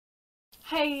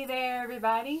Hey there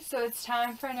everybody, so it's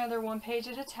time for another one page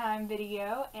at a time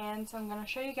video, and so I'm going to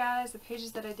show you guys the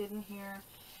pages that I did in here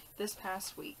this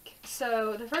past week.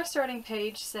 So the first starting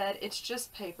page said, "It's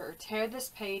just paper, tear this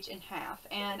page in half,"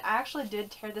 and I actually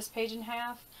did tear this page in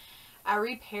half. I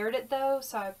repaired it though,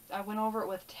 so I went over it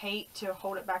with tape to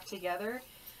hold it back together.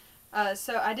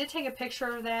 So I did take a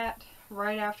picture of that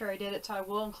right after I did it, so I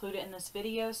will include it in this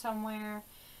video somewhere.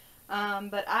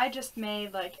 But I just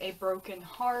made like a broken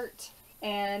heart.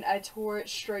 And I tore it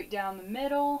straight down the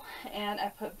middle, and I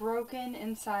put broken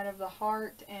inside of the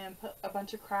heart and put a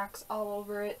bunch of cracks all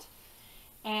over it.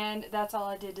 And that's all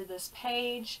I did to this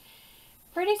page.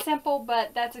 Pretty simple,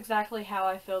 but that's exactly how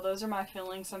I feel. Those are my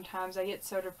feelings sometimes. I get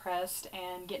so depressed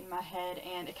and get in my head,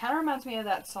 and it kind of reminds me of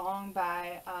that song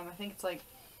by, I think it's like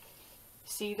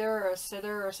Cither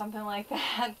or something like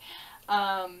that.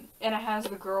 And it has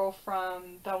the girl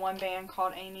from the one band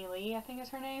called Amy Lee, I think is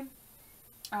her name.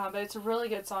 But it's a really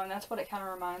good song. That's what it kind of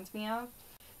reminds me of.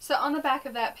 So on the back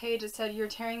of that page it said, "You're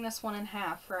tearing this one in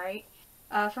half, right?"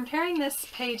 From tearing this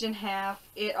page in half,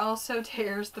 it also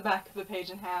tears the back of the page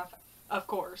in half, of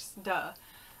course, duh.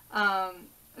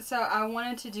 So I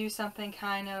wanted to do something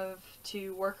kind of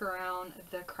to work around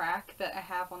the crack that I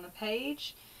have on the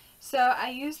page. So I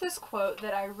used this quote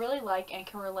that I really like and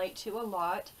can relate to a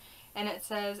lot. And it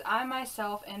says, "I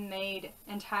myself am made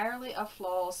entirely of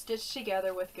flaws stitched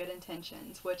together with good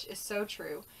intentions," which is so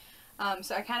true.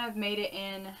 So I kind of made it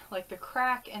in like the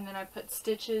crack, and then I put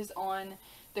stitches on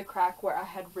the crack where I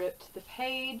had ripped the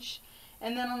page.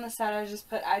 And then on the side I just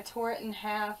put, I tore it in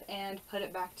half and put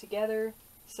it back together.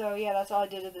 So yeah, that's all I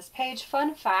did to this page.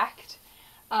 Fun fact,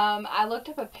 I looked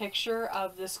up a picture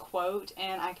of this quote,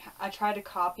 and I tried to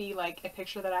copy like a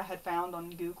picture that I had found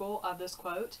on Google of this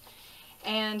quote.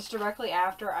 And directly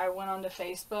after, I went onto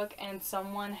Facebook and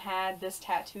someone had this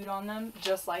tattooed on them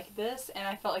just like this, and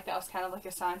I felt like that was kind of like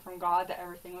a sign from God that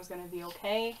everything was going to be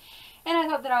okay. And I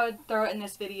thought that I would throw it in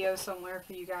this video somewhere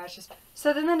for you guys.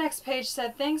 So then the next page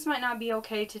said, "Things might not be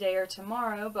okay today or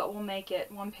tomorrow, but we'll make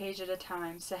it one page at a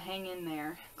time, so hang in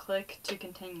there. Click to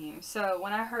continue." So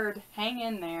when I heard "hang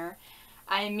in there,"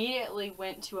 I immediately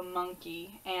went to a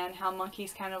monkey and how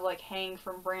monkeys kind of like hang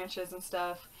from branches and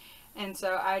stuff. And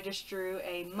so I just drew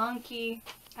a monkey.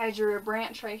 I drew a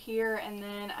branch right here, and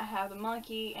then I have the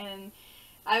monkey, and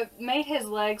I made his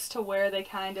legs to where they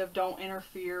kind of don't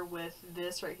interfere with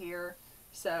this right here.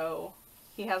 So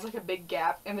he has like a big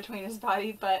gap in between his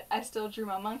body, but I still drew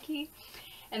my monkey.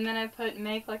 And then I put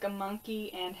 "make like a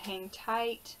monkey and hang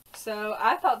tight." So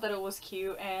I thought that it was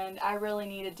cute, and I really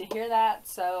needed to hear that,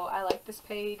 so I like this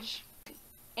page.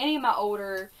 Any of my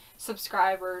older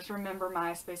subscribers remember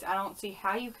MySpace. I don't see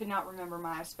how you could not remember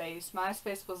MySpace.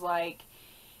 MySpace was like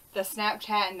the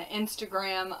Snapchat and the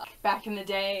Instagram back in the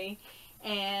day.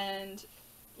 And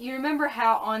you remember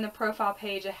how on the profile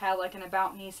page it had like an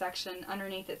About Me section.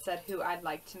 Underneath it said who I'd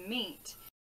like to meet.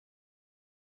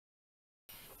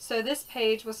 So this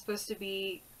page was supposed to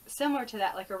be similar to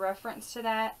that, like a reference to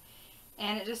that.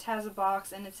 And it just has a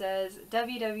box, and it says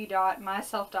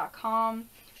www.myself.com,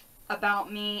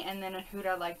 about me, and then who'd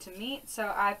I like to meet.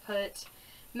 So I put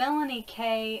Melanie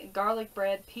K, garlic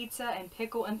bread, pizza, and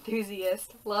pickle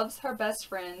enthusiast, loves her best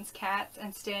friends, cats,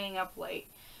 and staying up late,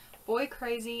 boy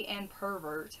crazy and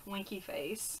pervert, winky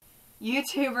face,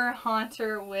 YouTuber,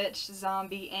 haunter, witch,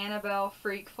 zombie, Annabelle,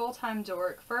 freak, full-time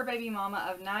dork, fur baby mama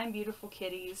of 9 beautiful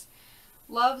kitties,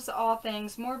 loves all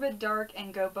things morbid, dark,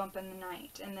 and go bump in the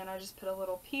night. And then I just put a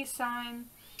little peace sign.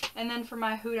 And then for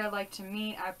my who'd I like to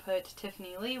meet, I put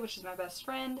Tiffany Lee, which is my best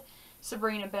friend,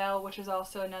 Sabrina Bell, which is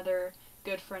also another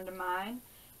good friend of mine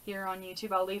here on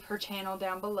YouTube. I'll leave her channel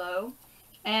down below.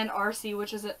 And RC,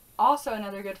 which is also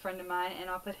another good friend of mine, and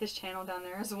I'll put his channel down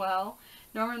there as well.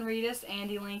 Norman Reedus,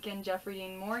 Andy Lincoln, Jeffrey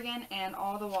Dean Morgan, and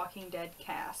all the Walking Dead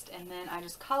cast. And then I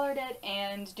just colored it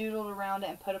and doodled around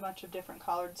it and put a bunch of different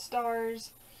colored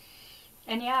stars.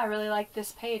 And yeah, I really like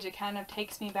this page. It kind of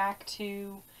takes me back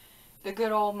to the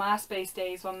good old MySpace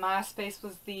days when MySpace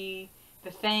was the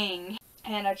thing,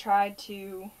 and I tried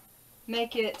to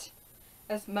make it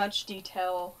as much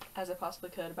detail as I possibly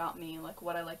could about me, like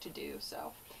what I like to do.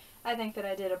 So I think that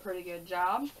I did a pretty good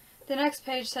job. The next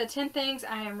page said 10 things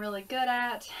I am really good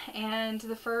at, and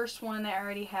the first one I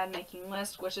already had, making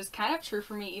lists, which is kind of true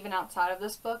for me even outside of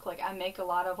this book. Like I make a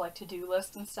lot of like to-do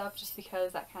lists and stuff just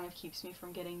because that kind of keeps me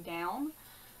from getting down.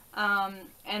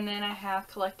 And then I have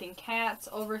collecting cats,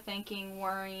 overthinking,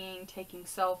 worrying, taking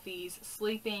selfies,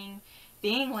 sleeping,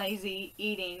 being lazy,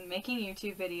 eating, making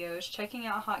YouTube videos, checking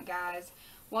out hot guys,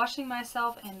 washing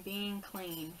myself, and being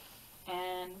clean.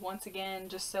 And once again,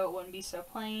 just so it wouldn't be so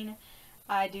plain,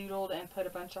 I doodled and put a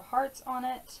bunch of hearts on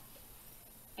it.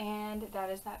 And and that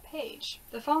is that page.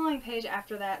 The following page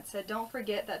after that said, don't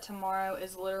forget that tomorrow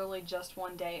is literally just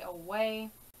one day away.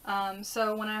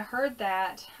 So when I heard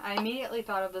that, I immediately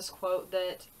thought of this quote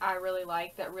that I really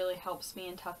like, that really helps me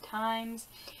in tough times.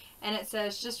 And it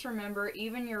says, just remember,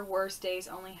 even your worst days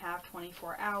only have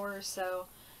 24 hours. So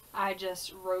I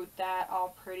just wrote that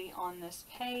all pretty on this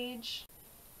page.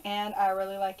 And I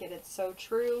really like it. It's so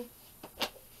true.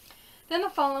 Then the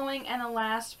following and the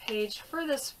last page for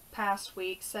this past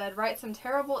week said, write some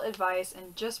terrible advice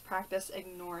and just practice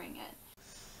ignoring it.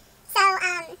 So,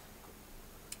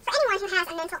 for anyone who has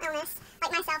a mental illness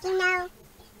like myself, you know.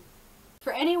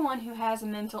 For anyone who has a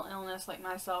mental illness like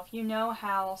myself, you know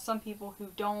how some people who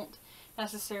don't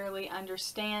necessarily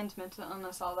understand mental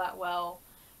illness all that well,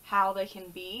 how they can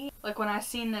be. Like when I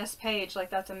seen this page, like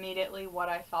that's immediately what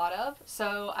I thought of.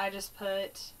 So I just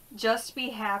put, just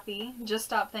be happy, just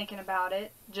stop thinking about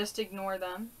it, just ignore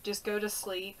them, just go to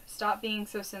sleep, stop being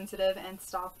so sensitive, and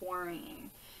stop worrying.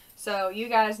 So you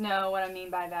guys know what I mean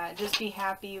by that. Just be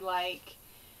happy, like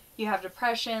you have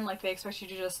depression, like they expect you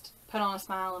to just put on a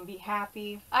smile and be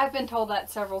happy. I've been told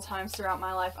that several times throughout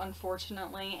my life,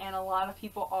 unfortunately, and a lot of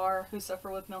people who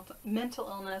suffer with mental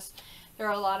illness. There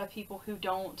are a lot of people who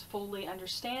don't fully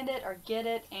understand it or get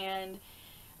it, and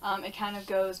it kind of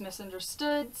goes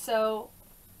misunderstood. So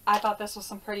I thought this was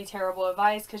some pretty terrible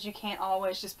advice, because you can't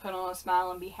always just put on a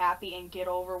smile and be happy and get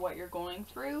over what you're going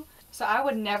through. So I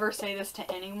would never say this to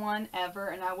anyone ever,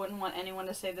 and I wouldn't want anyone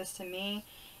to say this to me.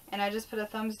 And I just put a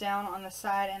thumbs down on the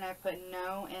side, and I put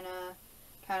no in a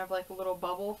kind of like a little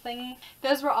bubble thingy.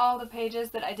 Those were all the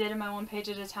pages that I did in my one page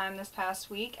at a time this past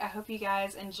week. I hope you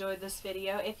guys enjoyed this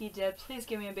video. If you did, please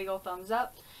give me a big old thumbs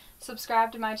up.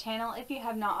 Subscribe to my channel if you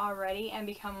have not already, and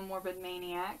become a morbid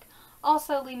maniac.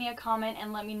 Also, leave me a comment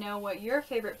and let me know what your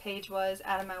favorite page was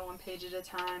out of my one page at a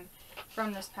time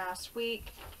from this past week.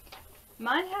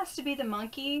 Mine has to be the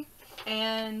monkey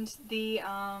and the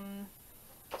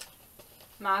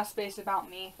MySpace about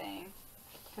me thing,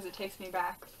 because it takes me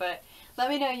back. But let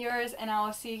me know yours, and I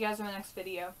will see you guys in my next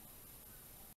video.